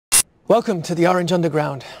Welcome to the Orange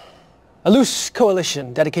Underground, a loose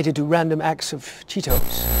coalition dedicated to random acts of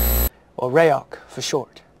Cheetos, or RAOC for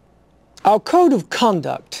short. Our code of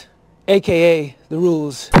conduct, aka the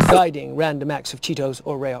rules guiding random acts of Cheetos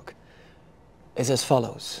or RAOC, is as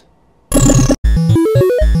follows.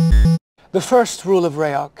 The first rule of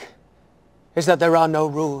RAOC is that there are no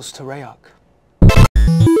rules to RAOC.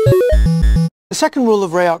 The second rule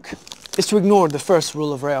of RAOC is to ignore the first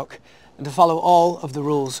rule of RAOC and to follow all of the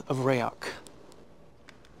rules of RAOC.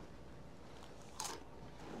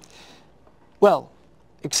 Well,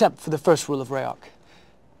 except for the first rule of RAOC.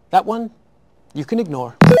 That one, you can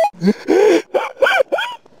ignore.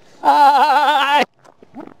 I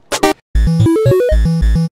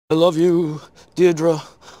love you, Deirdre.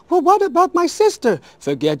 Well, what about my sister?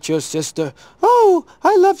 Forget your sister. Oh,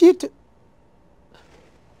 I love you too.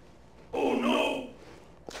 Oh no!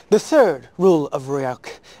 The third rule of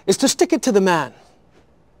RAOC is to stick it to the man,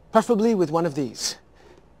 preferably with one of these.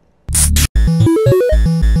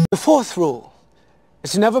 The fourth rule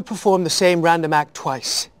is to never perform the same random act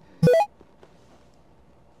twice.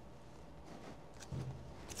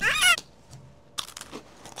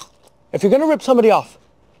 If you're going to rip somebody off,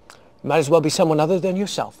 it might as well be someone other than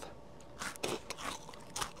yourself.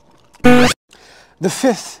 The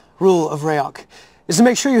fifth rule of RAOC is to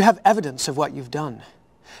make sure you have evidence of what you've done.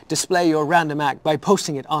 Display your random act by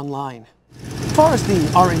posting it online. As far as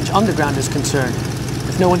the Orange Underground is concerned,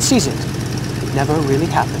 if no one sees it, it never really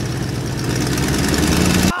happened.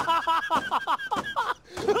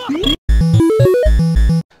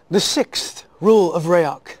 The sixth rule of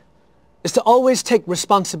RAOC is to always take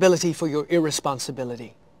responsibility for your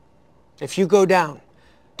irresponsibility. If you go down,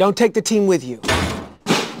 don't take the team with you.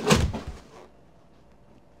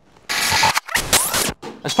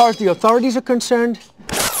 As far as the authorities are concerned,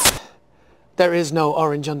 there is no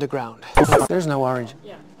Orange Underground. There's no Orange.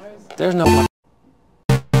 There's no...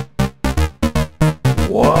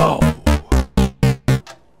 Whoa!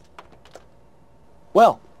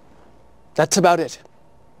 Well, that's about it.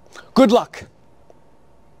 Good luck.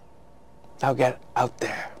 Now get out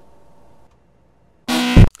there.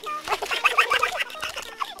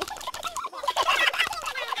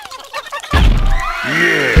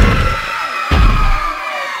 Yeah!